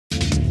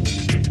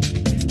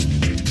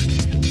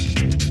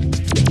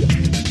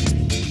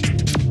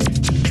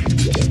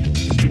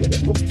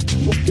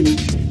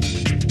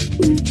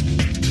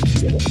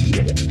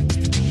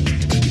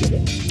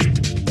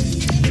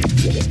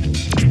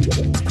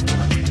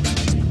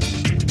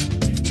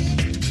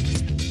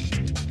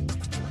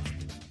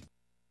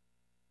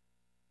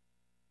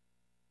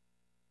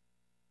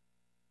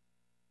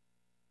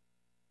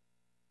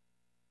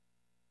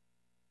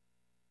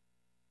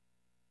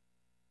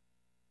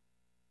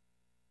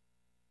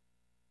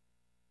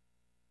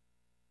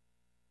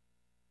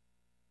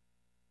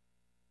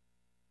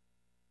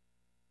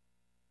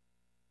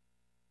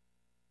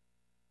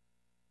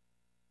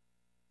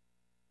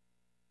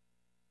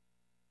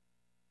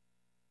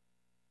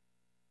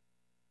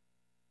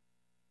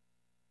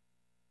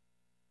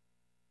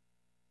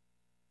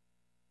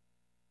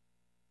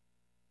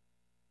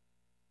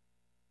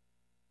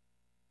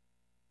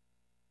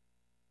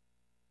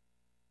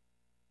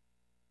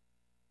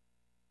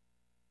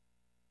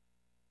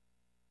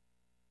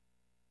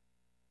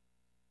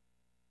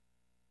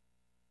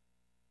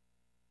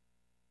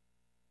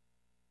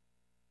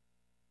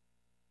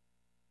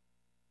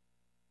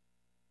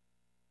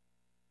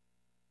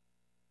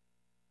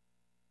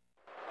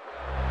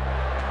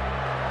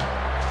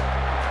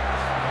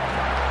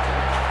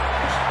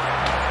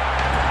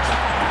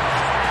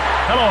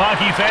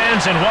hockey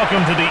fans, and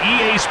welcome to the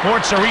EA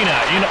Sports Arena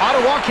in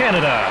Ottawa,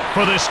 Canada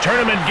for this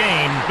tournament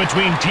game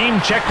between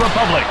Team Czech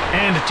Republic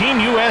and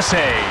Team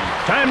USA.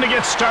 Time to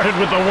get started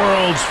with the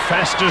world's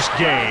fastest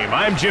game.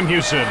 I'm Cze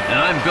Vs Usa. And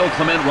I'm Bill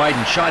Clement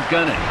riding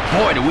shotgun, and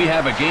boy, do we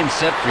have a game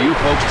set for you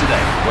folks today.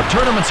 Well,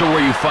 tournaments are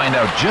where you find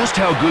out just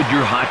how good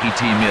your hockey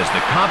team is.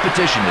 The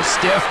competition is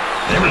stiff,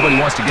 and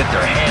everybody wants to get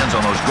their hands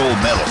on those gold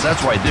medals.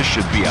 That's why this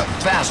should be a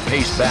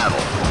fast-paced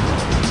battle.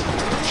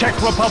 Czech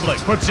Republic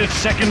puts its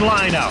second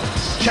line out.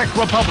 Czech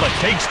Republic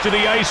takes to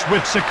the ice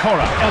with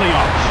Sikora,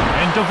 Elias,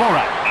 and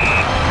Dvorak.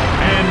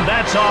 And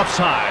that's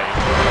offside.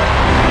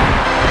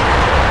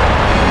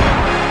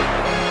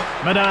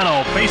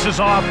 Medano faces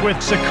off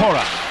with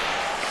Sikora.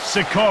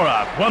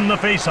 Sikora won the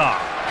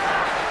faceoff.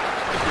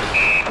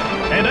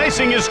 And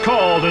icing is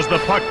called as the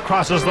puck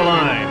crosses the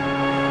line.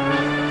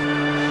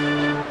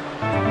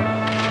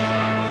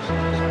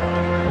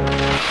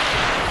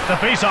 The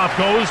faceoff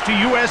goes to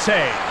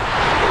USA.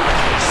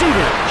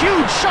 Suter,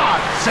 huge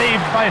shot,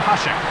 saved by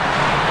Hasek.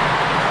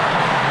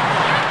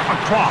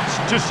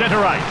 Across to center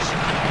ice.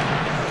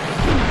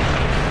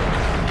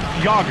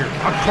 Yager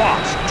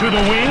across to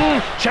the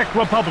wing. Czech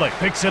Republic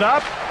picks it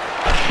up.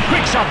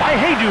 Quick shot by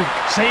Hayduk,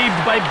 saved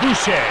by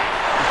Boucher.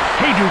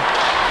 Hayduk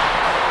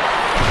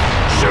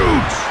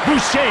shoots.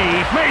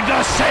 Boucher made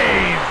the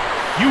save.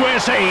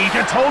 USA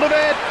gets hold of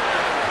it.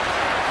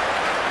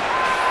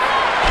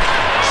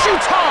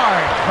 Shoots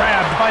hard.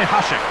 Grabbed by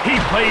Hasek. He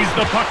plays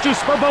the puck to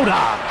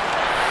Svoboda.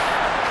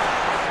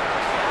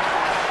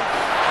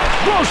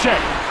 Boucher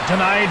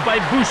denied by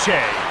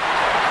Boucher.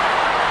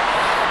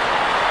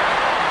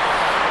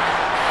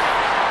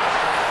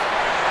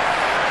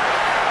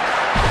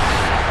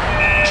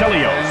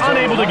 Chelios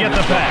unable to get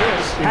the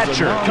pass.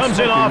 Hatcher comes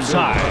in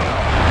offside.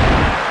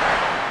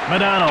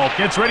 Medano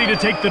gets ready to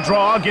take the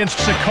draw against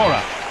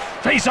Sikora.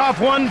 Face-off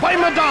won by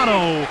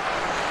Medano.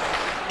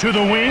 To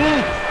the wing.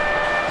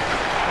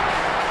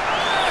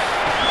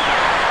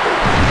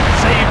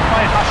 Saved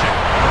by Hasek.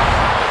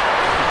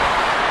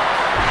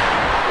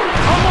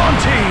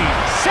 Amonte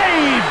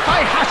saved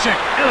by Hasek.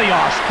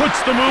 Elias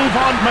puts the move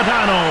on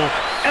Medano.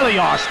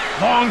 Elias,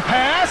 long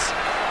pass.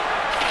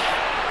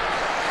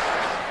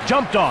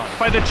 Jumped on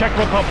by the Czech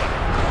Republic.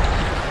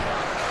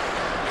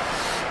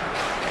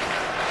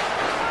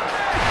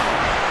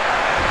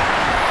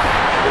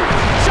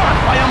 Shot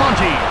by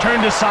Amonte,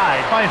 turned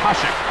aside by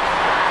Hasek.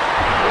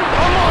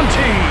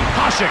 Amonte!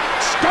 Hasek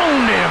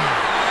stoned him.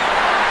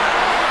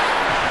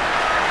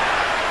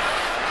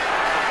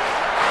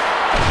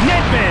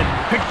 Nedved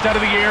picked out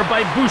of the air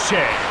by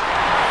Boucher.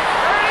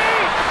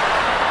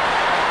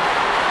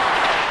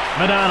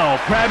 Medano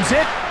grabs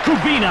it.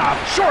 Kubina,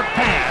 short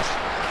pass.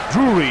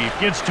 Drury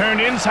gets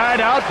turned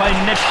inside out by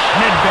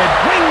Nedved.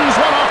 Wings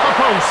one off the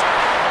post.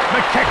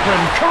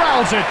 McEachran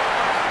corrals it.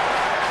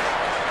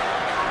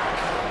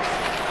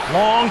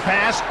 Long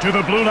pass to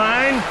the blue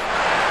line.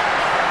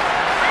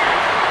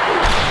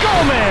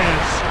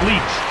 Gomez.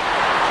 Leach.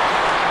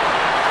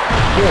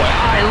 Boy,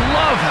 I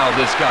love how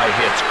this guy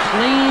hits.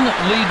 Clean,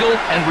 legal,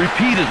 and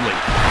repeatedly.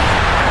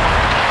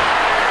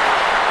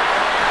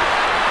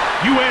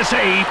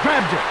 USA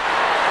grabbed it.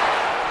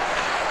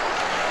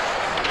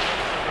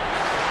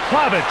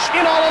 Plavich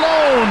in all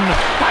alone.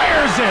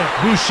 Fires it.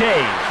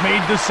 Boucher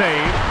made the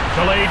save.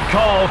 Delayed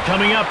call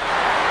coming up.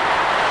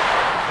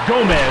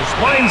 Gomez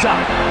winds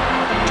up.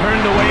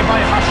 Turned away by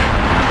Hasek.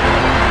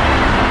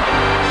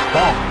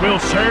 Ball will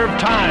serve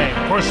time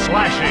for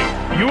slashing.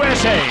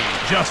 USA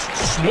just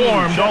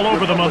swarmed all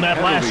over them on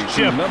that last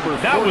chip.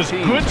 That was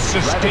good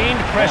sustained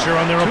pressure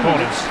on their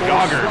opponents.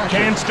 Yager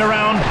danced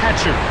around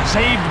Hatcher.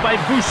 Saved by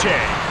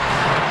Boucher.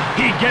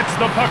 He gets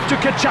the puck to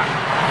Tkachuk.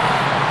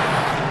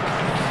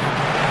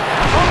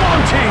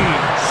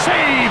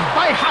 Saved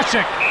by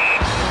Hasek.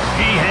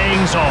 He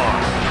hangs on.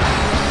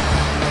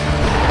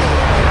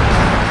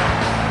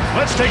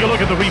 Let's take a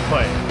look at the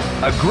replay.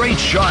 A great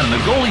shot, and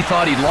the goalie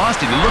thought he'd lost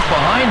it. He looked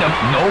behind him.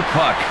 No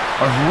puck.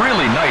 A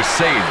really nice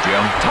save,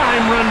 Jim.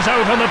 Time runs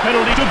out on the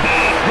penalty to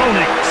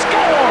Roenick.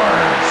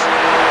 Scores!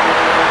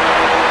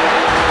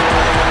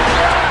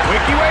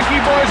 Wakey,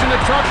 boys in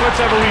the truck. Let's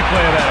have a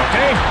replay of that,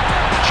 okay?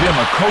 Jim,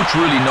 a coach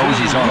really knows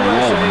he's on a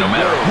roll, and no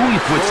matter who he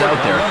puts out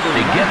there,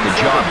 they get the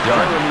job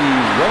done.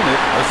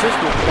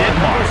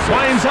 Denmark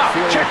winds up.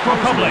 Czech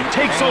Republic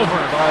takes over.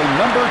 By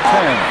number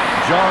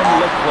 10, John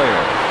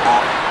Leclerc.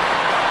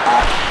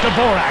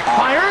 Dvorak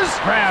fires,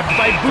 grabbed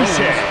by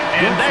Boucher,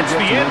 and that's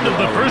the end of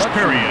the first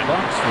period.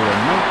 Box for a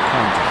night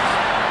contest.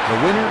 The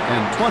winner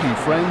and 20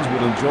 friends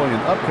will enjoy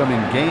an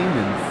upcoming game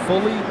in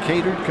fully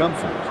catered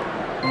comfort.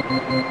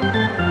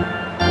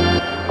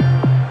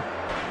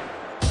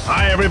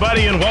 Hi,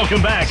 everybody, and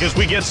welcome back as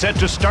we get set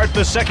to start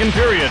the second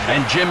period.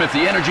 And, Jim, if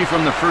the energy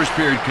from the first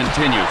period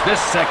continues, this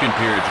second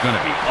period's going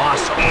to be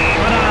awesome.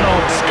 Medano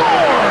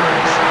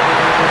scores!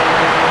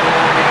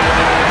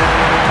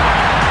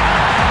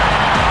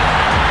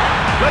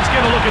 Let's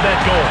get a look at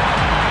that goal.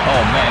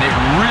 Oh, man, it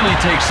really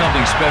takes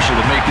something special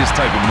to make this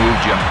type of move,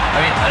 Jim. I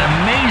mean, an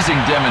amazing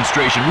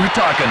demonstration. We're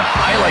talking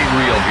highlight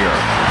reel here.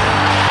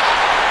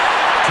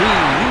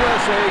 Team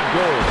USA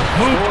goal.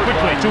 Moved Scored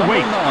quickly by to number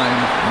wait.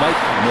 9, Mike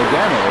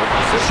Modano.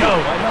 Assisted Show.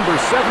 by number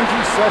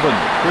 77,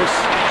 Chris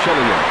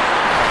Chelios.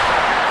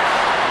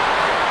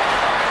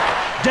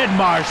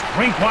 Deadmarsh,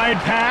 rink-wide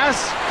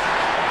pass.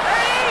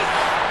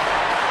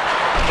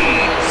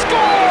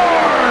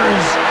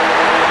 Scores!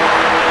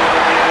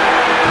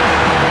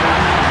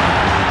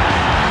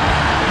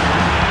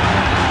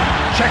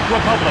 Czech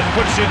Republic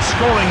puts its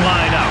scoring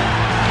line out.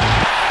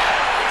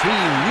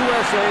 Team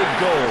USA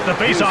goal. The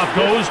face-off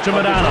goes to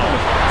Modano.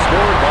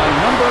 Scored by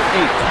number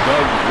 8,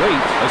 Doug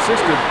Waite.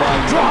 Assisted by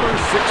number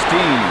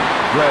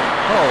 16, Brett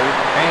Hull.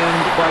 And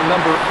by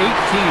number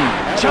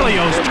 18,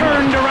 Chelios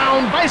turned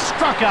around by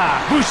Straka.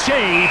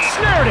 Boucher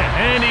snared it,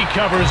 and he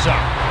covers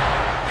up.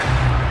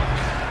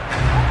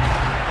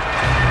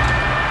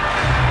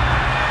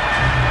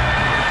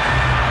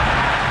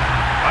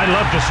 I'd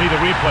love to see the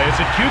replay. Is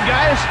it cute,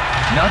 guys?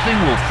 Nothing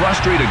will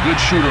frustrate a good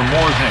shooter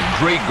more than a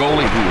great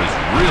goalie who is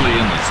really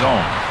in the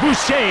zone.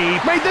 Boucher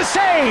made the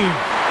save.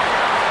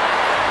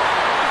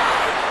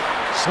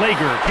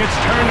 Slager gets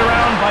turned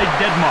around by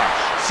Deadmarsh.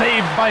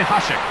 Saved by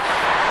Hasek.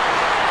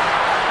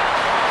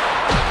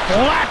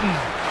 Latin.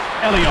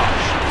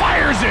 Elias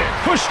fires it.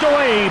 Pushed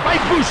away by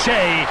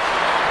Boucher.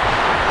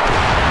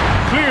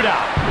 Cleared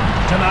out.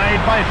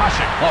 Denied by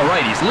Hasek. All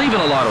right, he's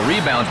leaving a lot of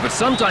rebounds, but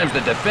sometimes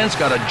the defense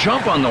got to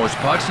jump on those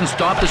pucks and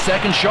stop the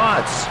second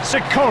shots.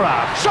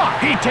 Sikora. Shot.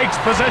 He takes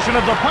possession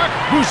of the puck.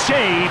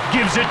 Boucher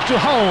gives it to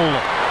Hull.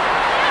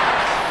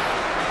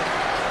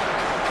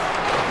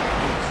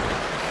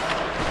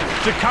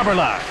 To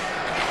Kaberla.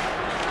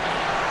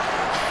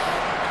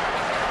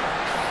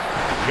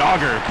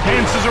 Yager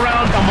dances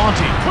around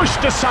Amonte.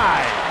 Pushed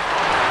aside.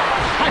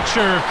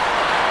 Hatcher.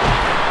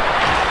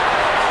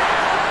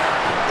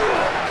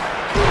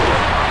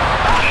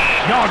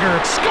 Yager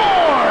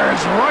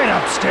scores right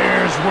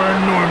upstairs where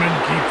Norman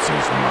keeps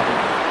his mother.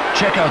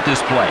 Check out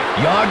this play.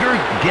 Yager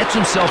gets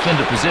himself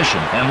into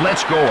position and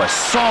lets go a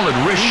solid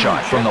wrist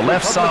shot from the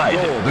left side.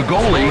 The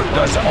goalie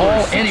does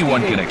all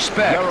anyone can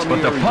expect,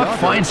 but the puck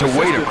finds a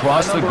way to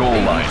cross the goal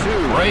line.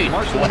 Great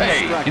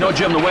play. You know,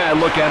 Jim, the way I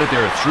look at it,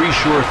 there are three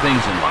sure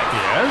things in life.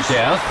 Yes?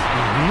 Death,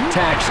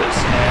 taxes,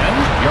 and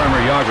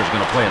Jaromir Jagr's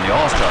going to play in the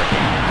All-Star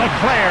game.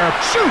 LeClaire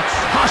shoots.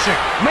 Hasek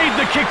made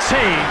the kick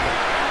save.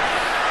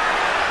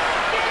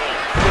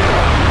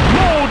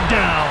 Mowed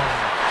down.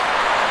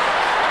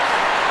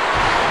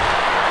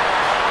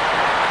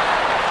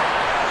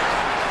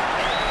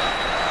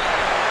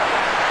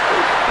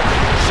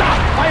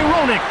 Shot by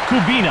Ronik.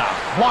 Kubina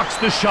blocks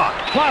the shot.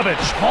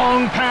 Plavich,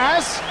 long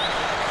pass.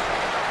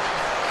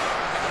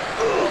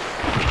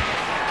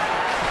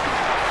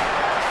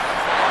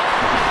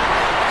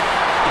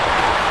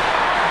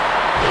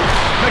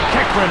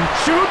 McEachran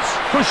shoots,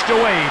 pushed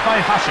away by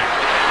Hasek.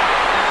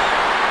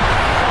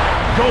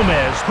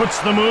 Gomez puts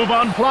the move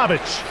on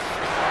Plavich.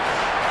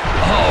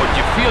 Oh, did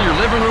you feel your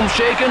living room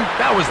shaking?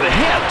 That was the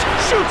hit.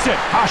 Shoots it.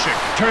 Hasek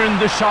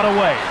turned the shot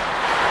away.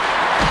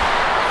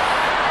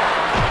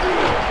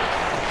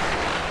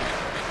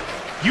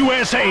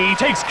 USA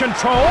takes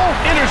control.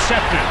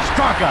 Intercepted.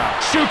 Straka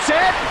shoots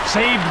it.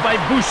 Saved by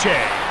Boucher.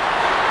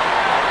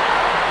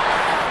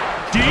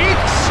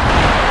 Deeks.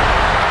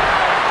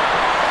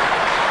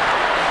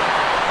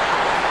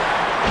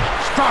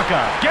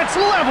 Straka gets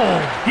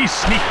level. He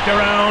sneaked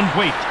around.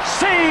 Wait.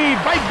 Saved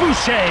by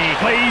Boucher.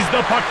 Plays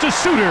the puck to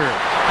Suter.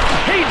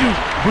 Hayduk.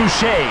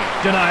 Boucher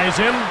denies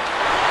him.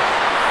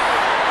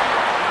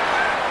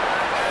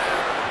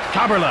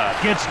 Kaberla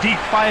gets deep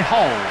by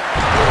Hull.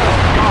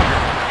 Yager.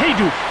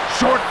 Hayduk.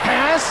 Short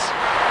pass.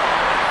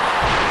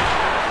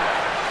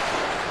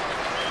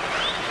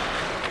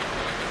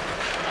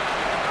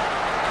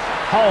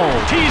 Hull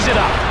tees it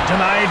up.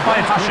 Denied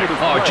by Hasek.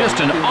 Oh, just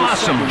an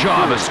awesome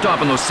job of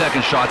stopping those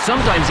second shots,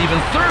 sometimes even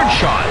third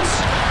shots.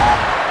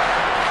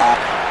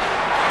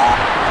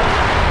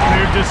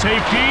 Cleared to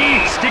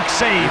safety. Stick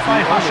save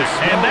by Hasek.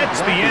 And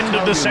that's the end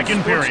of the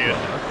second period.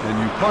 And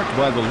you parked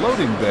by the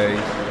loading bay,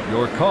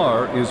 your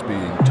car is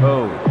being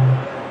towed.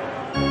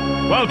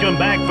 Welcome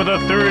back for the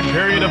third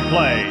period of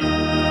play.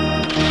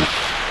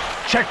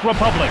 Czech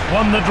Republic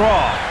won the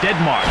draw.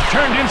 Deadmarsh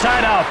turned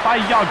inside out by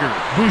Yager.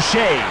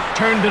 Boucher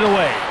turned it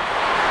away.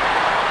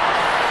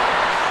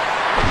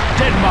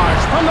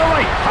 Deadmarsh from the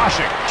right.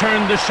 Hasek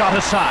turned the shot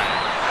aside.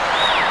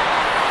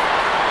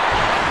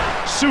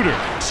 Suter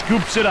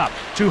scoops it up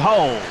to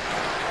Hull.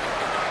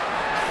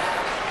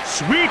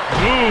 Sweet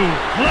move.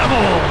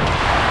 Level.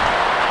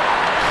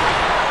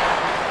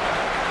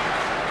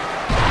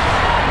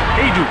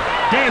 Hayduk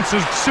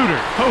dances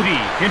Suter. Cody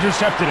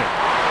intercepted it.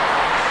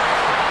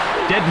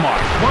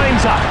 Deadmarsh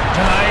winds up.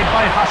 Denied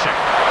by Hasek.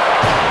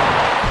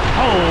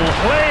 Hull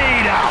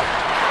laid out.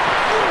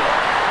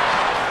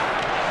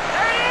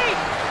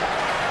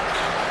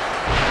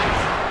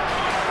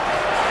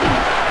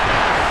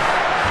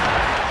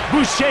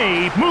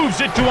 Boucher moves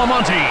it to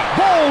Amonte.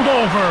 Bowled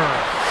over.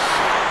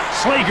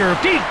 Slager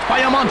deked by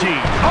Amonte.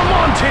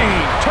 Amonte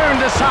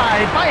turned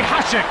aside by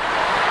Hasek.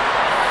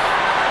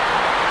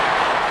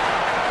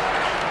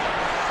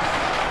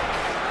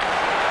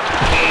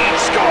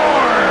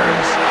 Scores!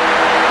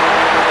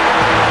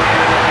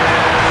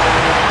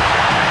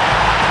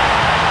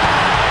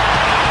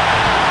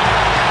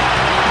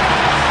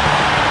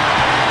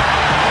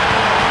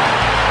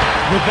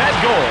 that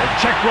goal,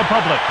 Czech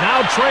Republic now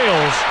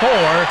trails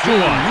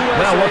 4-1.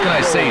 Now, what can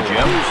I say,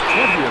 Jim?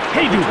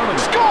 Hejduk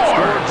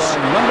scores!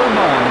 Number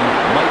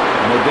 9, Mike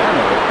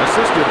Modano,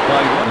 assisted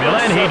by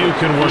Milan Hejduk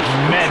can work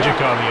magic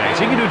on the ice.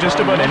 He can do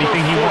just about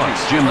anything he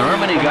wants. Jim, there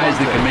aren't many guys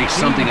that can make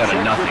something out of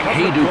nothing.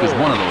 Hejduk is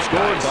one of those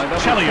guys.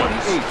 Chelios.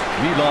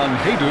 Milan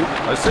Hejduk,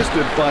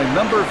 assisted by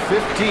number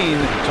 15,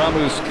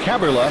 Thomas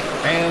Kaberla,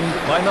 and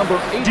by number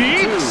 82,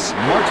 Dietz.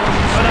 Martin.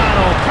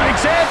 Bonanno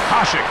breaks it.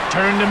 Hasek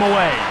turned him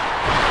away.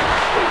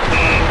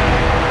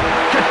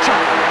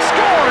 Tkachuk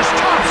scores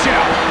top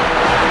shelf.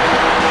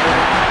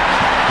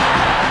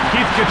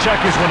 Keith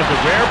Tkachuk is one of the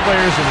rare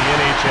players in the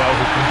NHL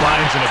who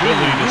combines an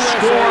ability to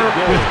score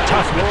with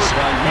toughness.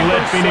 He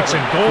led Phoenix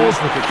in goals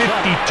with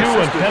 52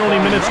 and penalty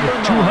minutes with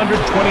 228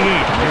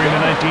 during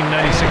the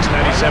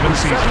 1996-97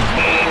 season.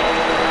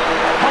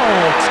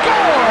 Holt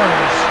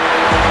scores!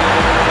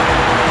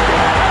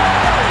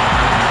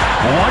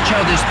 Well, watch how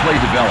this play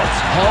develops.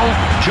 Hull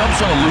jumps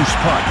on a loose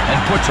puck and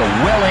puts a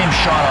well-aimed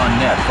shot on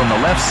net from the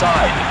left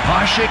side.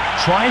 Hasek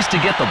tries to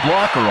get the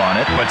blocker on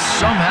it, but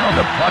somehow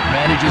the puck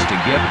manages to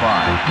get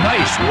by.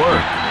 Nice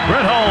work.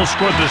 Brett Hull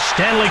scored the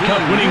Stanley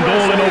Cup winning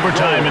goal in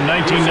overtime in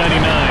 1999.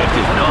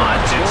 Did not.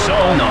 Did so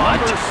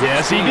not.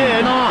 Yes, he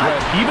did. Not.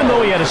 Even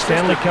though he had a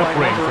Stanley Cup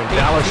ring from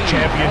Dallas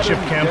championship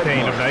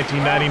campaign of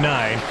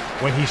 1999,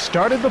 when he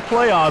started the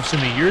playoffs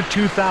in the year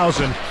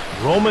 2000,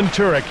 Roman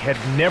Turek had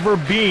never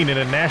been in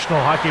a National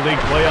Hockey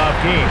League playoff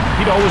game.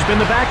 He'd always been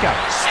the backup.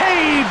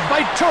 Saved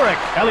by Turek.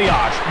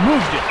 Elias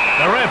moved it.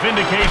 The ref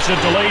indicates a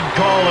delayed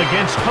call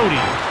against Cody.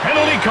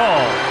 Penalty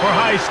call for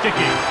high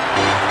sticking.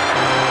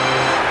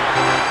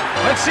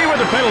 Let's see where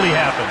the penalty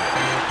happened.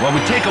 Well,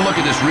 we take a look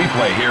at this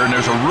replay here, and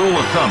there's a rule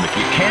of thumb. If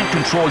you can't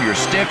control your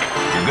stick,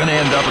 you're going to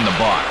end up in the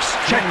box.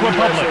 Czech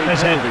Republic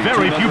has had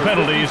very few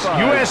penalties.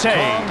 USA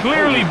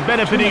clearly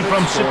benefiting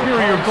from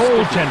superior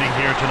goaltending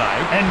here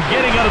tonight. And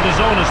getting out of the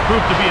zone has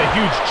proved to be a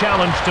huge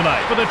challenge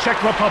tonight for the Czech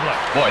Republic.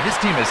 Boy, this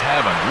team is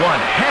having one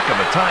heck of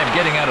a time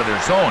getting out of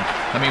their zone.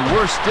 I mean,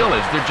 worse still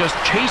is they're just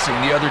chasing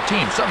the other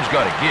team. Something's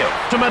got to give.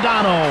 To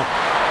Modano.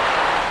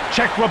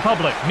 Czech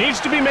Republic needs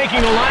to be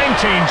making a line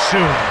change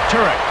soon.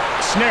 Turek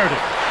snared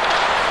it.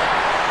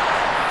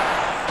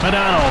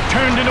 Modano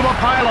turned into a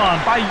pylon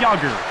by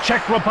Jágr.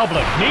 Czech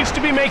Republic needs to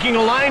be making a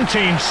line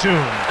change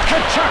soon.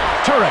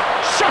 Tkachuk, Turek,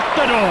 shut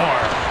the door.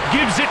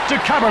 Gives it to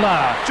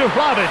Kaberla, to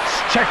Hlavic.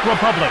 Czech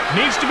Republic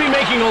needs to be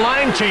making a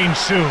line change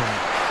soon.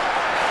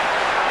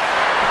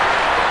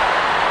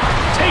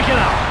 Taken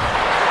out.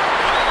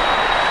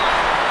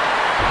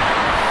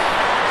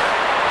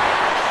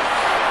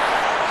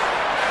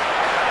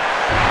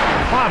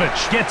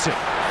 Hlavic gets it.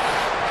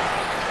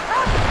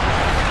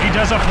 He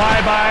does a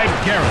flyby.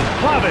 Garrett.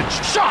 Hlavic.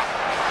 Shot.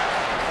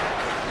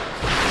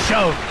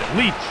 Shoved.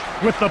 Leach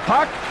with the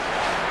puck.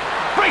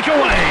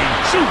 Breakaway.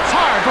 Shoots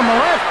hard from the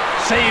left.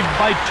 Saved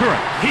by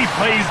Turek. He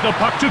plays the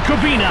puck to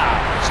Kubina.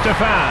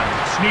 Stefan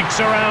sneaks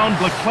around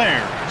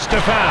Leclerc.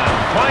 Stefan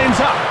climbs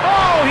up.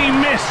 Oh, he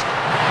missed.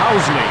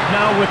 Housley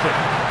now with it.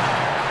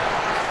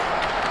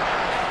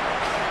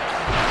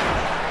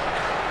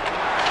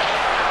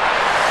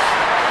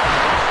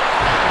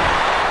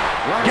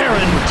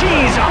 Guerin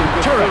tees up.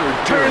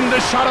 Turek turned the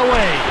shot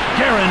away.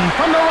 Guerin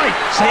from the right.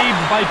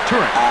 Saved by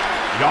Turek.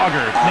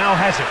 Jágr now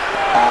has it.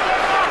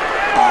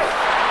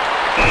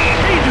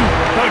 Hejduk.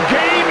 The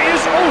game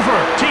is over.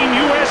 Team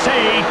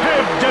USA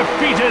have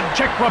defeated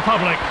Czech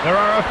Republic. There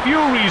are a few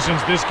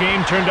reasons this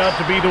game turned out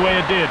to be the way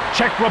it did.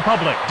 Czech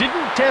Republic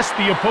didn't test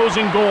the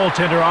opposing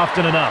goaltender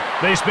often enough.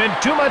 They spent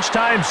too much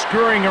time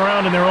scurrying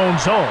around in their own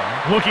zone.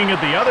 Looking at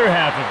the other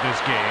half of this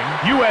game,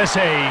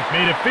 USA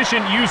made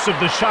efficient use of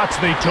the shots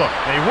they took.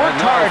 They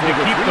worked hard to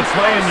keep the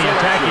play in the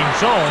attacking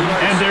zone,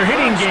 and their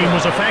hitting game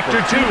was a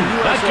factor too.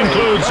 That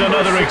concludes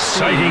another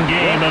exciting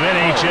game of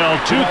NHL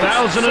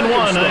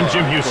 2001. I'm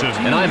Cze Vs Usa.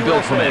 And I'm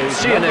Bill Clement.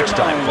 See you next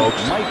time,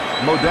 folks. Mike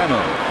Modano.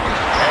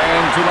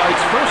 And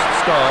tonight's first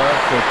star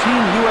for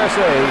Team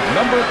USA,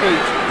 number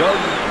 8, Doug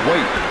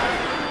Weight.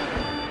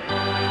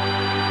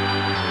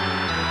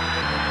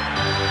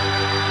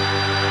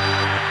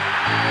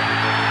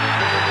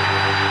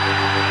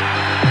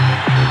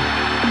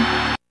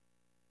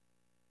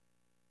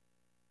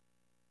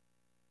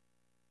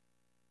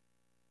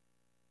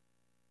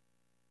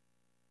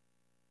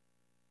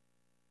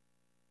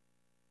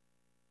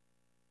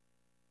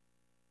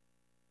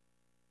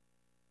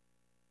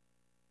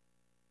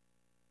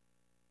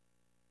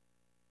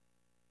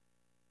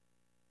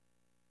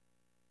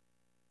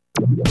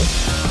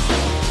 You